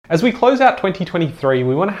As we close out 2023,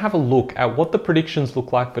 we want to have a look at what the predictions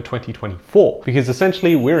look like for 2024, because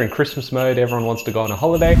essentially we're in Christmas mode, everyone wants to go on a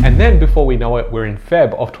holiday, and then before we know it, we're in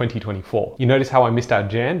Feb of 2024. You notice how I missed out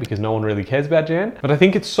Jan because no one really cares about Jan, but I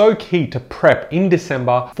think it's so key to prep in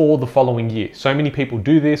December for the following year. So many people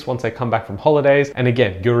do this once they come back from holidays, and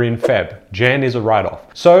again, you're in Feb. Jan is a write-off.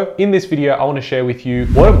 So in this video, I want to share with you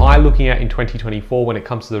what am I looking at in 2024 when it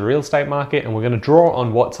comes to the real estate market, and we're going to draw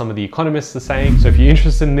on what some of the economists are saying. So if you're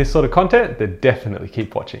interested in this sort of content, then definitely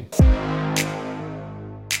keep watching.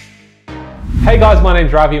 Hey guys, my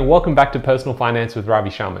name's Ravi and welcome back to Personal Finance with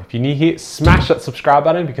Ravi Sharma. If you're new here, smash that subscribe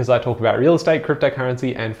button because I talk about real estate,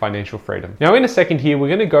 cryptocurrency, and financial freedom. Now in a second here, we're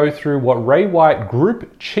going to go through what Ray White,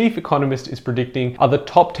 Group Chief Economist, is predicting are the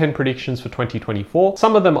top 10 predictions for 2024.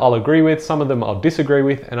 Some of them I'll agree with, some of them I'll disagree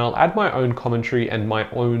with, and I'll add my own commentary and my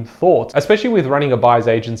own thoughts. Especially with running a buyer's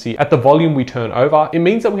agency, at the volume we turn over, it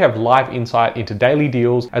means that we have live insight into daily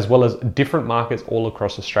deals as well as different markets all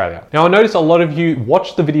across Australia. Now I notice a lot of you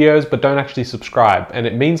watch the videos but don't actually subscribe, and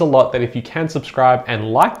it means a lot that if you can subscribe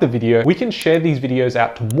and like the video, we can share these videos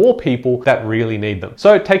out to more people that really need them.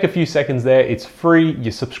 So take a few seconds there, it's free,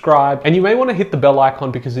 you subscribe, and you may want to hit the bell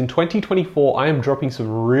icon because in 2024 I am dropping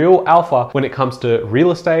some real alpha when it comes to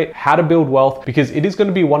real estate, how to build wealth, because it is going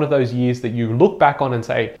to be one of those years that you look back on and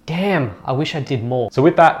say, damn, I wish I did more. So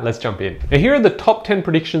with that, let's jump in. Now here are the top 10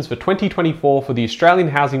 predictions for 2024 for the Australian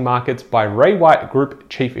housing markets by Ray White, Group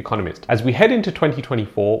Chief Economist. As we head into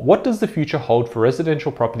 2024, what does the future hold for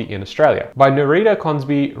residential property in Australia? By Nerida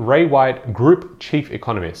Consby, Ray White, Group Chief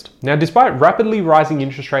Economist. Now, despite rapidly rising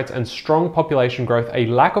interest rates and strong population growth, a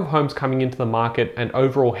lack of homes coming into the market and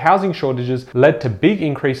overall housing shortages led to big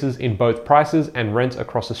increases in both prices and rents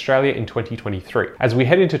across Australia in 2023. As we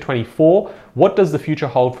head into 24, what does the future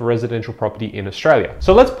hold for residential property in Australia?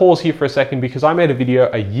 So let's pause here for a second because I made a video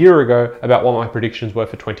a year ago about what my predictions were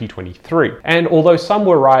for 2023. And although some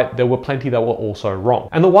were right, there were plenty that were also wrong.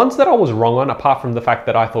 And the ones that I was wrong on, apart from the fact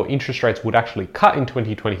that I thought interest rates would actually cut in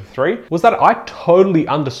 2023, was that I totally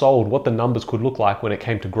undersold what the numbers could look like when it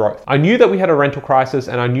came to growth. I knew that we had a rental crisis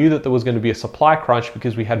and I knew that there was going to be a supply crunch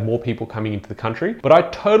because we had more people coming into the country, but I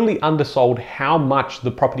totally undersold how much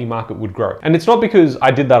the property market would grow. And it's not because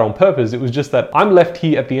I did that on purpose, it was just that I'm left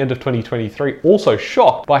here at the end of 2023 also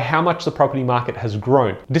shocked by how much the property market has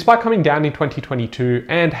grown. Despite coming down in 2022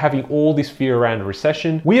 and having all this fear around a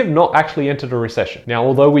recession, we have not actually entered a recession. Now,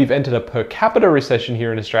 although we've entered a per capita recession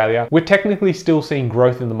here in Australia, we're technically still seeing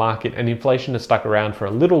growth in the market and inflation has stuck around for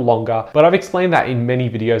a little longer, but I've explained that in many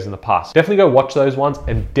videos in the past. Definitely go watch those ones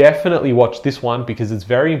and definitely watch this one because it's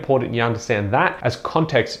very important you understand that as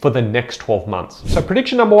context for the next 12 months. So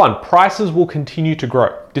prediction number one, prices will continue to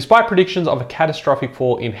grow. Despite predictions of a catastrophic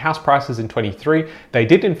fall in house prices in 23, they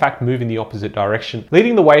did in fact move in the opposite direction.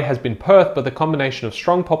 Leading the way has been Perth, but the combination of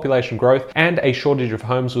strong population growth and a shortage of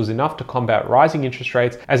homes was enough to combat rising interest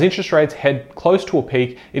rates. As interest rates head close to a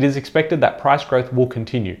peak, it is expected that price growth will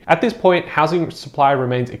continue. At this point, housing supply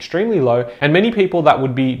remains extremely low, and many people that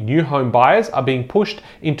would be new home buyers are being pushed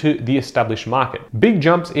into the established market. Big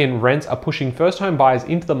jumps in rents are pushing first home buyers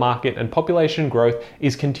into the market, and population growth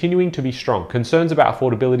is continuing to be strong. Concerns about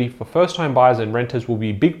affordability for first home buyers and renters will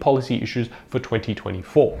be big policy issues for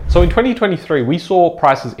 2024. So in 2023, we saw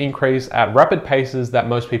prices increase at rapid paces that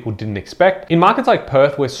most people didn't expect. In markets like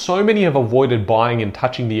Perth, where so many have avoided buying and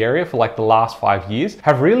touching the area for like the last 5 years,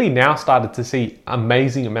 have really now started to see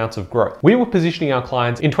amazing amounts of growth. We were positioning our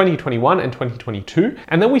clients in 2021 and 2022,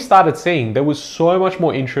 and then we started seeing there was so much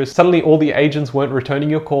more interest. Suddenly all the agents weren't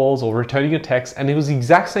returning your calls or returning your texts, and it was the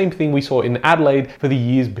exact same thing we saw in Adelaide for the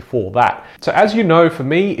years before that. So as you know, for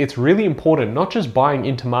me, it's really important not just buying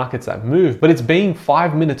into markets that move, but it's being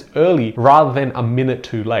 5 minutes early rather than a minute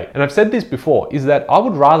too late. And I've said this before, is that I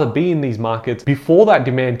would rather be in these markets before that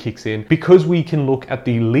demand kicks in because we can look at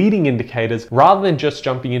the leading indicators rather than just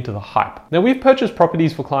jumping into the hype. Now, we've purchased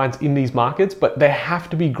properties for clients in these markets, but there have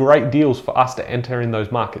to be great deals for us to enter in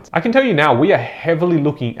those markets. I can tell you now, we are heavily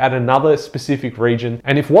looking at another specific region.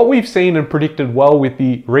 And if what we've seen and predicted well with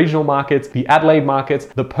the regional markets, the Adelaide markets,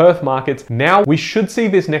 the Perth markets, now we should see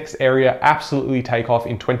this next area absolutely take off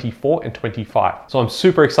in 24 and 25. So I'm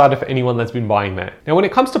super excited for anyone that's been buying there. Now, when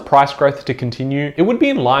it comes to price growth to continue, it would be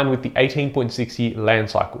in line with the 18.6 year land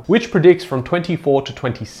cycle, which predicts from 24 to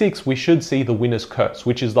 26 2026, we should see the winner's curse,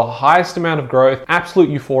 which is the highest amount of growth, absolute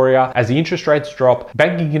euphoria as the interest rates drop,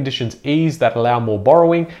 banking conditions ease that allow more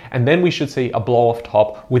borrowing, and then we should see a blow off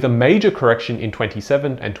top with a major correction in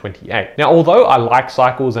 27 and 28. Now, although I like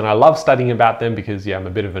cycles and I love studying about them because I'm a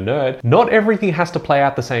bit of a nerd, not everything has to play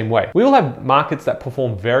out the same way. We all have markets that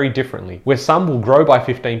perform very differently, where some will grow by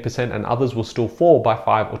 15% and others will still fall by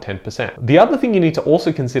 5 or 10%. The other thing you need to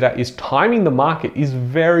also consider is timing the market is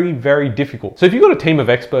very, very difficult. So if you've got a team of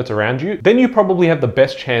experts around you, then you probably have the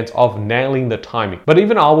best chance of nailing the timing. But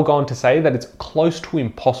even I will go on to say that it's close to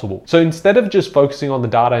impossible. So instead of just focusing on the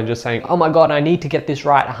data and just saying, oh my God, I need to get this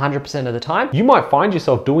right 100% of the time, you might find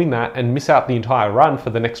yourself doing that and miss out the entire run for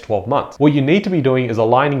the next 12 months. What you need to be doing is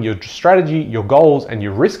aligning your strategy, your goals, and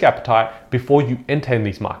your risk appetite before you enter in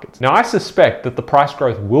these markets. Now, I suspect that the price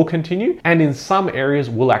growth will continue and in some areas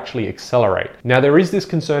will actually accelerate. Now, there is this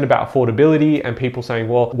concern about affordability and people saying,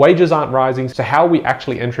 well, wages aren't rising, so how are we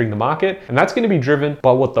actually entering the market? And that's going to be driven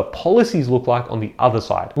by what the policies look like on the other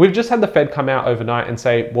side. We've just had the Fed come out overnight and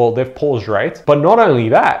say, well, they've paused rates, but not only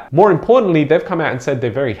that, more importantly, they've come out and said they're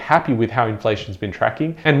very happy with how inflation's been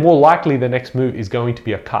tracking, and more likely the next move is going to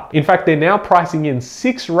be a cut. In fact, they're now pricing in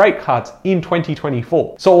 6 rate cuts in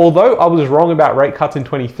 2024. So although I was wrong about rate cuts in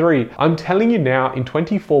 23, I'm telling you now in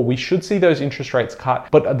 24, we should see those interest rates cut,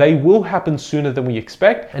 but they will happen sooner than we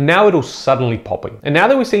expect. And now it'll suddenly popping. And now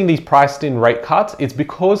that we're seeing these priced in rate cuts, it's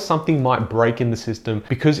because something might break in the system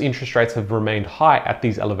because interest rates have remained high at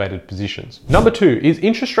these elevated positions. Number 2 is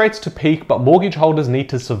interest rates to peak, but mortgage holders need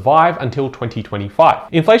to survive until 2025.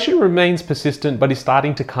 Inflation remains persistent, but is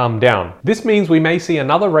starting to calm down. This means we may see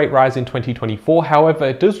another rate rise in 2024. However,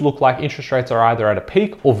 it does look like interest rates are either at a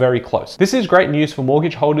peak or very close. This is great news for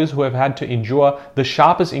mortgage holders who have had to endure the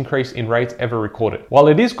sharpest increase in rates ever recorded. While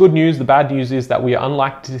it is good news, the bad news is that we are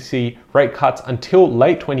unlikely to see rate cuts until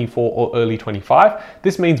late 24 or early 25.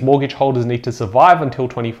 This means mortgage holders need to survive until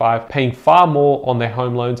 25, paying far more on their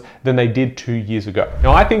home loans than they did 2 years ago.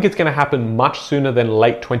 Now, I think it's going to happen much sooner than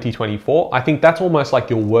late 2024. I think that's almost like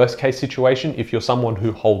your worst case situation if you're someone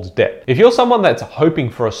who holds debt. If you're someone that's hoping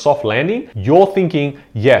for a soft landing, you're thinking,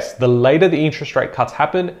 yes, the later the interest rate cuts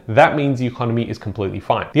happen, that means the economy is completely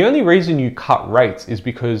fine. The only reason you cut rates is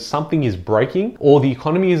because something is breaking or the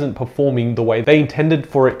economy isn't performing the way they intended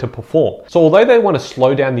for it to perform. So although they want to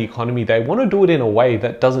slow down the economy, they want to do it in a way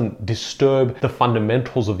that doesn't disturb the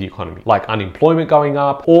fundamentals of the economy, like unemployment going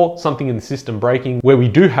up or something in the system breaking where we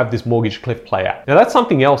do have this mortgage cliff play out. Now, that's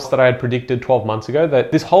something else that I had predicted 12 months ago,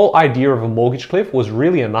 that this whole idea of a mortgage cliff was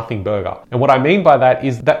really a nothing burger. And what I mean by that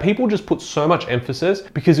is that people just put so much emphasis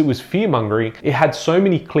because it was fear mongering. It had so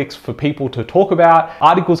many clicks for people to talk about.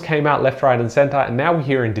 Articles came out left, right, and center, and now we're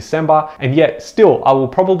here in December. And yet still, I will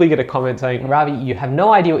probably get a comment saying, Ravi, you have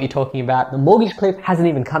no idea what you're talking about. The mortgage cliff hasn't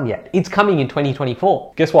even come yet. It's coming in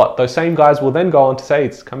 2024. Guess what? Those same guys will then go on to say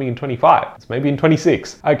it's coming in 25. It's maybe in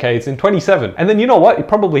 26. Okay, it's in 27. And then you know what? It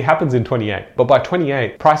probably happens in 28. But by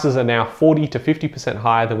 28, prices are now 40 to 50%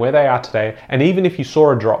 higher than where they are today. And even if you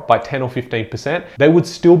saw a drop by 10 or 15%, they would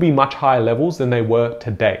still be much higher levels than they were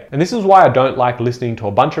today. And this is why I don't like listening to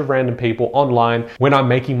a bunch of random people online when I'm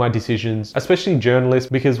making my decisions, especially journalists,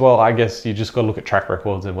 because, well, I guess you just got to look at track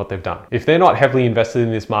records and what they've done. If they're not heavily invested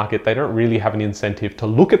in this market, they don't really have an incentive to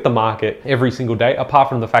look at the market every single day, apart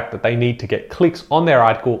from the fact that they need to get clicks on their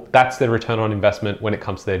article. That's their return on investment when it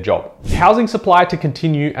comes to their job. Housing supply to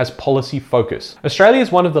continue as policy focus. Australia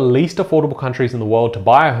is one of the least affordable countries in the world to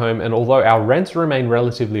buy a home, and although our rents remain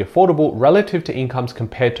relatively affordable relative to incomes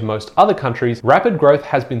compared to most other countries, rapid growth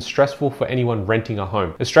has been stressful for anyone renting a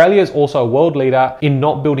home. Australia is also a world leader in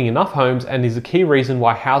not building enough homes and is a key reason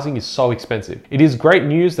why housing is so expensive. It is great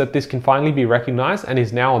news that this can finally be recognized and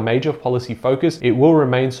is now a major policy focus. It will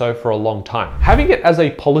remain so for a long time. Having it as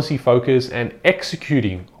a policy focus and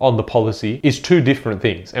executing on the policy is two different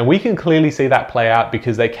things. And we can clearly see that play out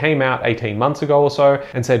because they came out 18 months ago or so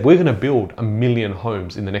and said, we're going to build 1 million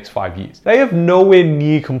homes in the next 5 years. They have nowhere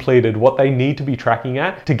near completed what they need to be tracking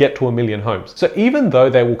at to get to 1 million homes. So even though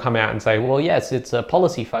they will come out and say, Well, yes, it's a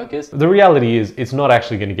policy focus, the reality is it's not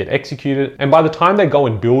actually going to get executed. And by the time they go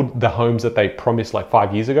and build the homes that they promised like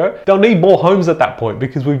 5 years ago, they'll need more homes at that point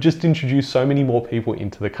because we've just introduced so many more people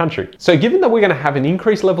into the country. So given that we're going to have an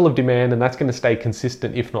increased level of demand and that's going to stay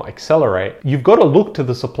consistent, if not accelerate, you've got to look to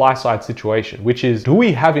the supply side situation, which is, do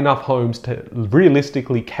we have enough homes to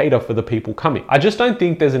realistically cater for the people coming? I just don't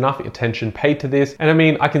think there's enough attention paid to this. And I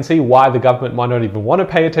mean, I can see why the government might not even want to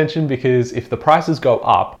pay attention, because if the prices go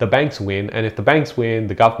up, the banks win. And if the banks win,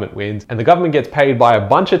 the government wins. And the government gets paid by a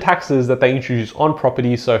bunch of taxes that they introduce on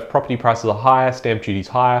property. So if property prices are higher, stamp duty's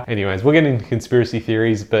higher. Anyways, we're getting into conspiracy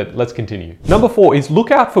theories, but let's continue. Number 4 is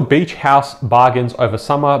look out for beach house bar bargains over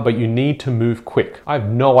summer, but you need to move quick. I have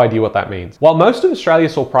no idea what that means. While most of Australia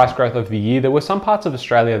saw price growth over the year, there were some parts of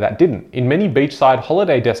Australia that didn't. In many beachside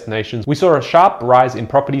holiday destinations, we saw a sharp rise in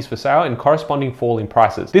properties for sale and corresponding fall in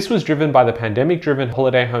prices. This was driven by the pandemic-driven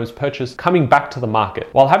holiday homes purchase coming back to the market.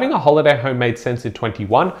 While having a holiday home made sense in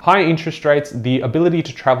 21, high interest rates, the ability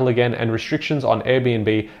to travel again, and restrictions on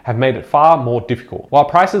Airbnb have made it far more difficult. While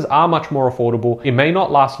prices are much more affordable, it may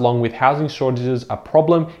not last long, with housing shortages a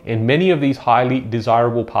problem in many of these highly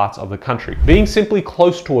desirable parts of the country. Being simply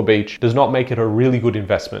close to a beach does not make it a really good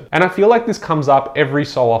investment. And I feel like this comes up every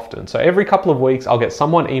so often. So every couple of weeks, I'll get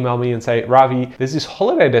someone email me and say, Ravi, there's this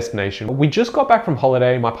holiday destination. We just got back from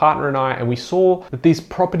holiday, my partner and I, and we saw that this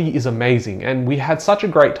property is amazing. And we had such a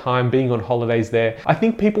great time being on holidays there. I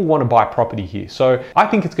think people want to buy property here. So I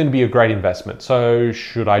think it's going to be a great investment. So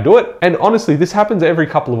should I do it? And honestly, this happens every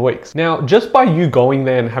couple of weeks. Now, just by you going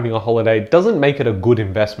there and having a holiday doesn't make it a good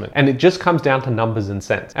investment. And it just comes down to numbers and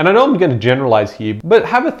cents. And I know I'm going to generalize here, but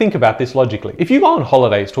have a think about this logically. If you go on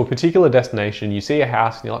holidays to a particular destination, you see a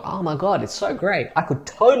house and you're like, Oh my God, it's so great. I could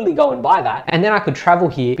totally go and buy that. And then I could travel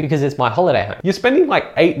here because it's my holiday home. you're spending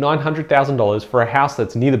like $800,000-$900,000 for a house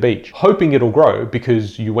that's near the beach, hoping it'll grow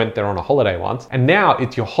because you went there on a holiday once. And now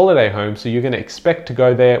it's your holiday home. So you're going to expect to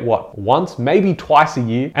go there, once, maybe twice a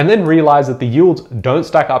year, and then realize that the yields don't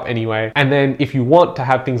stack up anyway. And then if you want to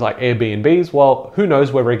have things like Airbnbs, well, who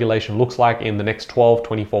knows where regulation looks like in the next 12,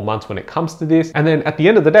 24 months when it comes to this. And then at the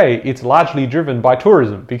end of the day, it's largely driven by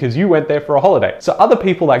tourism because you went there for a holiday. So other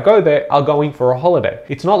people that go there are going for a holiday.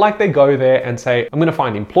 It's not like they go there and say, I'm going to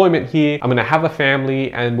find employment here, I'm going to have a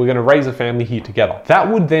family, and we're going to raise a family here together. That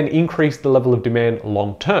would then increase the level of demand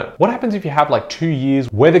long term. What happens if you have like 2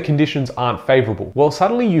 years weather conditions aren't favorable? Well,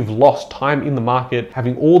 suddenly you've lost time in the market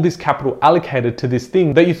having all this capital allocated to this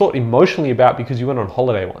thing that you thought emotionally about because you went on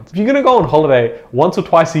holiday once. If you're going to go on holiday once or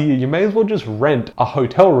twice a year, you may as well just rent a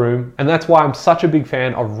hotel room. And that's why I'm such a big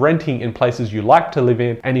fan of renting in places you like to live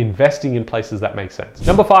in and investing in places that make sense.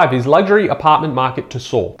 Number 5 is luxury apartment market to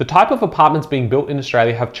soar. The type of apartments being built in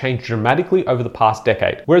Australia have changed dramatically over the past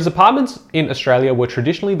decade. Whereas apartments in Australia were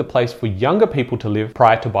traditionally the place for younger people to live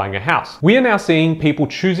prior to buying a house, we are now seeing people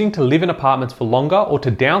choosing to live in apartments for longer or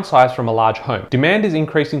to downsize from a large home. Demand is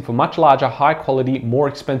increasing for much larger, high quality, more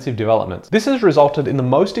expensive developments. This has resulted in the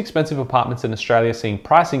most expensive apartments in Australia seeing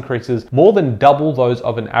price increases more than double those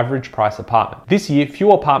of an average price apartment. This year,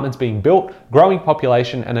 fewer apartments being built, growing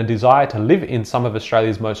population, and a desire to live in some of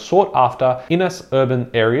Australia's most sought after inner urban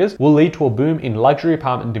areas will lead to a boom in luxury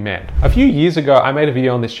apartment demand. A few years ago, I made a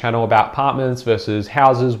video on this channel about apartments versus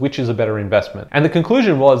houses, which is a better investment. And the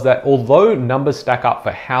conclusion was that although numbers stack up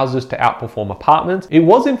for houses to outperform apartments, it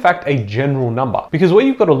was in fact a general number. Because what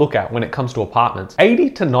you've got to look at when it comes to apartments,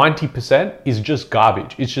 80 to 90% is just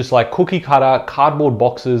garbage. It's just like cookie cutter, cardboard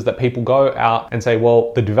boxes that people go out and say,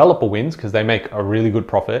 well, the developer wins because they make a really good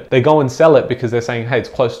profit. They go and sell it because they're saying, hey, it's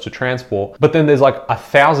close to transport. But then there's like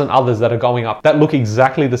 1,000 others that are going up that look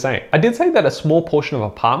exactly the same. I did say that a small portion of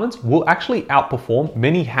apartments will actually outperform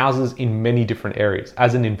many houses in many different areas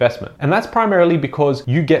as an investment. And that's primarily because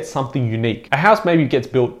you get something unique. A house maybe gets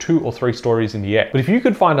built 2 or 3 stories in the air. But if you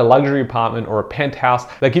could find a luxury apartment or a penthouse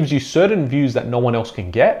that gives you certain views that no one else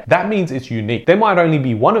can get, that means it's unique. There might only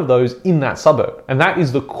be one of those in that suburb. And that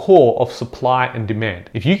is the core of supply and demand.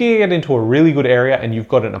 If you can get into a really good area and you've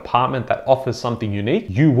got an apartment that offers something unique,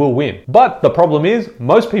 you will win. But the problem is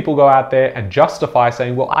most people go out there and justify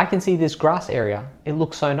saying, well, I can see this grass area. It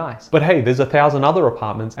looks so nice. But hey, there's 1,000 other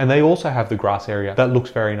apartments and they also have the grass area that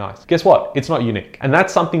looks very nice. Guess what? It's not unique. And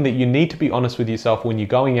that's something that you need to be honest with yourself when you're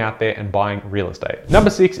going out there and buying real estate.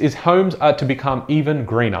 Number 6 is homes are to become even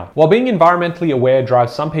greener. While being environmentally aware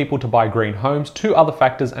drives some people to buy green homes, 2 other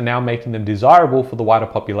factors are now making them desirable for the wider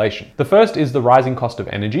population. The first is the rising cost of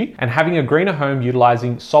energy, and having a greener home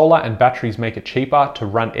utilizing solar and batteries make it cheaper to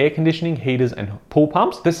run air conditioning, heaters, and pool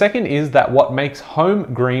pumps. The second is that what makes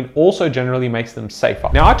home green also generally makes them safer.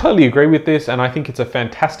 Now, I totally agree with this, and I think it's a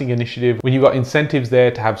fantastic initiative when you've got incentives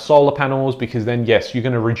there to have solar panels, because then yes, you're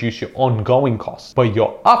going to reduce your ongoing costs, but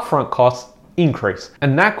your upfront costs increase.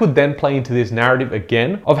 And that could then play into this narrative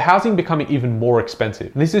again of housing becoming even more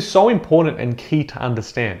expensive. And this is so important and key to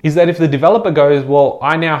understand, is that if the developer goes, well,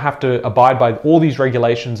 I now have to abide by all these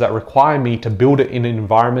regulations that require me to build it in an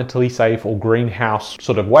environmentally safe or greenhouse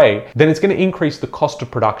sort of way, then it's going to increase the cost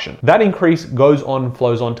of production. That increase flows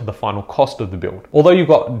on to the final cost of the build. Although you've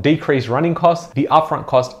got decreased running costs, the upfront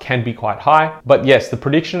cost can be quite high. But yes, the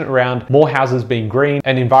prediction around more houses being green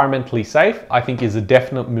and environmentally safe, I think is a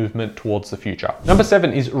definite movement towards the future. future. Number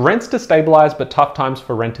 7 is rents to stabilize but tough times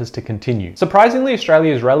for renters to continue. Surprisingly,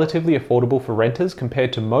 Australia is relatively affordable for renters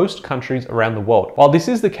compared to most countries around the world. While this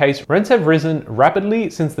is the case, rents have risen rapidly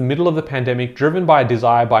since the middle of the pandemic, driven by a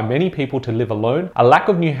desire by many people to live alone, a lack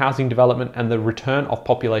of new housing development, and the return of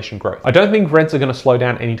population growth. I don't think rents are going to slow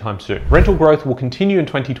down anytime soon. Rental growth will continue in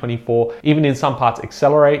 2024, even in some parts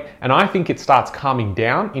accelerate, and I think it starts calming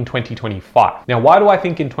down in 2025. Now, why do I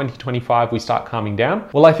think in 2025 we start calming down?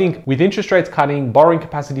 Well, I think with interest rates cutting, borrowing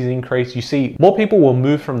capacities increase, you see more people will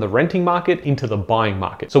move from the renting market into the buying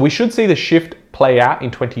market. So we should see the shift play out in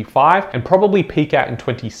 25 and probably peak out in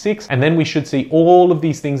 26, and then we should see all of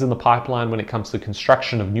these things in the pipeline when it comes to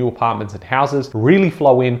construction of new apartments and houses really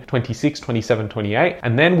flow in 26, 27, 28,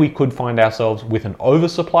 and then we could find ourselves with an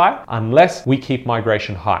oversupply unless we keep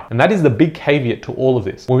migration high. And that is the big caveat to all of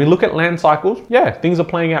this. When we look at land cycles, yeah, things are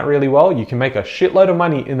playing out really well. You can make a shitload of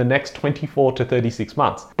money in the next 24 to 36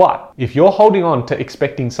 months. But if you're holding on to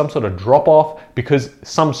expecting some sort of drop off because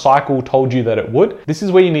some cycle told you that it would, this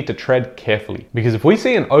is where you need to tread carefully. Because if we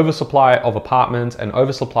see an oversupply of apartments and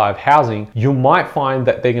oversupply of housing, you might find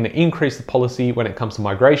that they're going to increase the policy when it comes to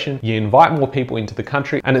migration. You invite more people into the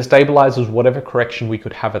country and it stabilizes whatever correction we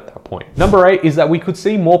could have at that point. Number 8 is that we could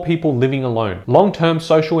see more people living alone. Long-term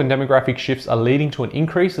social and demographic shifts are leading to an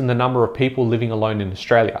increase in the number of people living alone in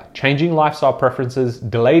Australia. Changing lifestyle preferences,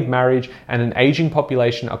 delayed marriage, and an aging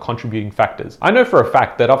population are contributing factors. I know for a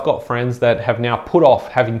fact that I've got friends that have now put off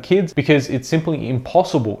having kids because it's simply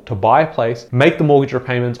impossible to buy a place, make the mortgage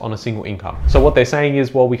repayments on a single income. So what they're saying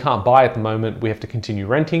is, well, we can't buy at the moment, we have to continue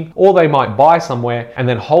renting, or they might buy somewhere and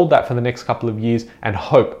then hold that for the next couple of years and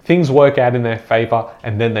hope things work out in their favor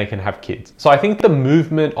and then they can have kids. So I think the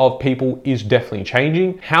movement of people is definitely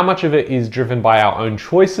changing. How much of it is driven by our own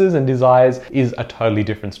choices and desires is a totally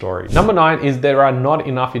different story. Number 9 is there are not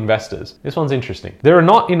enough investors. This one's interesting. There are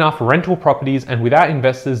not enough rental properties, and without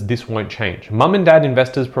investors, this won't change. Mum and dad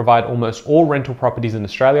investors provide almost all rental properties in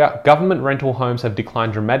Australia. Government rental homes have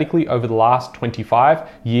declined dramatically over the last 25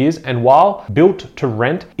 years, and while built to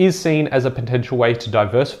rent is seen as a potential way to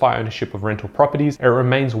diversify ownership of rental properties, it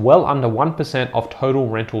remains well under 1% of total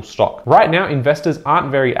rental stock. Right now, investors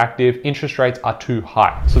aren't very active, interest rates are too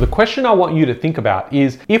high. So the question I want you to think about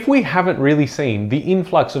is, if we haven't really seen the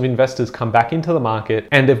influx of investors come back into the market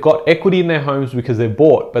and they've got equity in their homes because they've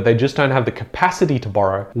bought, but they just don't have the capacity to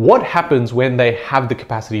borrow, what happens when they have the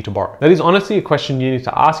capacity to borrow? That is honestly a question you need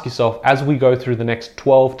to ask yourself as we go through the next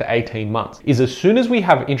 12 to 18 months. Is as soon as we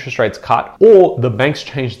have interest rates cut or the banks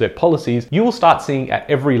change their policies, you will start seeing at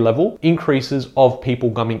every level increases of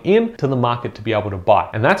people coming in to the market to be able to buy.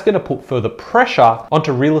 And that's going to put further pressure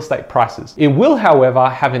onto real estate prices. It will, however,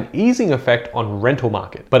 have an easing effect on rental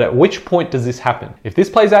market. But at which point does this happen? If this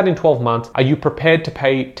plays out in 12 months, are you prepared to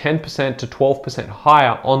pay 10% to 12%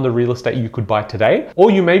 higher on the real estate you could buy today?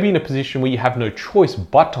 Or you may be in a position where you have no choice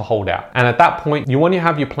but to hold out. And at that point, you want to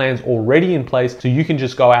have your plans already in place so you can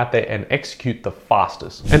just go out there and execute the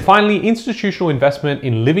fastest. And finally, institutional investment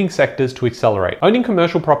in living sectors to accelerate. Owning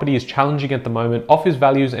commercial property is challenging at the moment. Office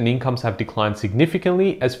values and incomes have declined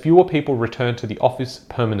significantly as fewer people return to the office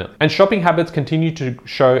permanently. And shopping habits continue to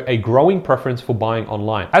show a growing preference for buying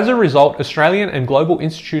online. As a result, Australian and global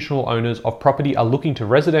institutional owners of property are looking to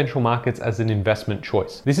residential markets as an investment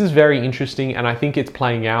choice. This is very interesting, and I think it's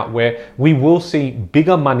playing out where we will see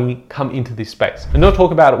bigger money come into this space. And not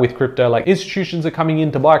talk about it with crypto, like institutions are coming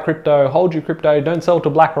in to buy crypto, hold your crypto, don't sell to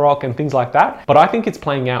BlackRock and things like that. But I think it's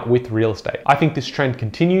playing out with real estate. I think this trend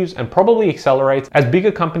continues and probably accelerates as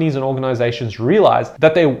bigger companies and organizations realize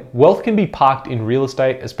that their wealth can be parked in real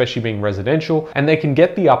estate, especially being residential, and they can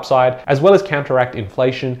get the upside as well as counteract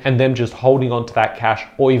inflation and them just holding on to that cash,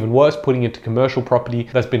 or even worse, putting it to commercial property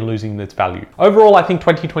that's been losing its value. Overall, I think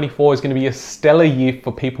 2024 is going to be a stellar year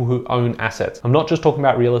for people who own assets. I'm not just talking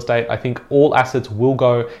about real estate. I think all assets will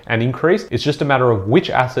go and increase. It's just a matter of which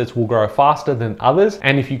assets will grow faster than others.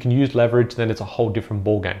 And if you can use leverage, then it's a whole different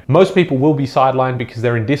ballgame. Most people will be sidelined because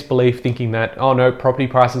they're in disbelief, thinking that, oh no, property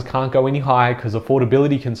prices can't go any higher because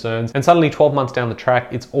affordability concerns. And suddenly 12 months down the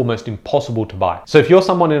track, it's almost impossible to buy. So if you're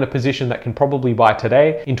someone in a position that can probably buy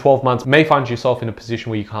today, in 12 months may find yourself in a position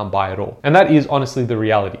where you can't buy at all. And that is honestly the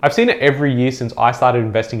reality. I've seen it every year since I started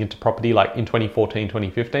investing into property, like in 2014,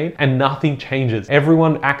 2015, and nothing changes.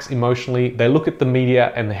 Everyone acts emotionally. They look at the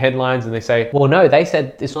media and the headlines headlines and they say, Well, no, they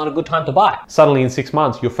said it's not a good time to buy. suddenly in 6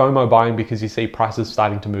 months, you're FOMO buying because you see prices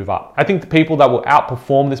starting to move up. I think the people that will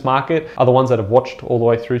outperform this market are the ones that have watched all the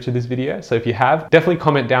way through to this video. So if you have, definitely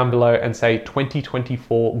comment down below and say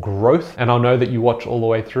 2024 growth, and I'll know that you watch all the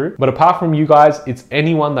way through. But apart from you guys, it's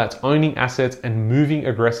anyone that's owning assets and moving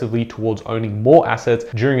aggressively towards owning more assets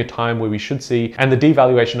during a time where we should see and the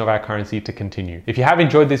devaluation of our currency to continue. If you have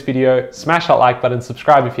enjoyed this video, smash that like button,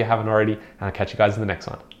 subscribe if you haven't already, and I'll catch you guys in the next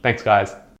one. Thanks guys.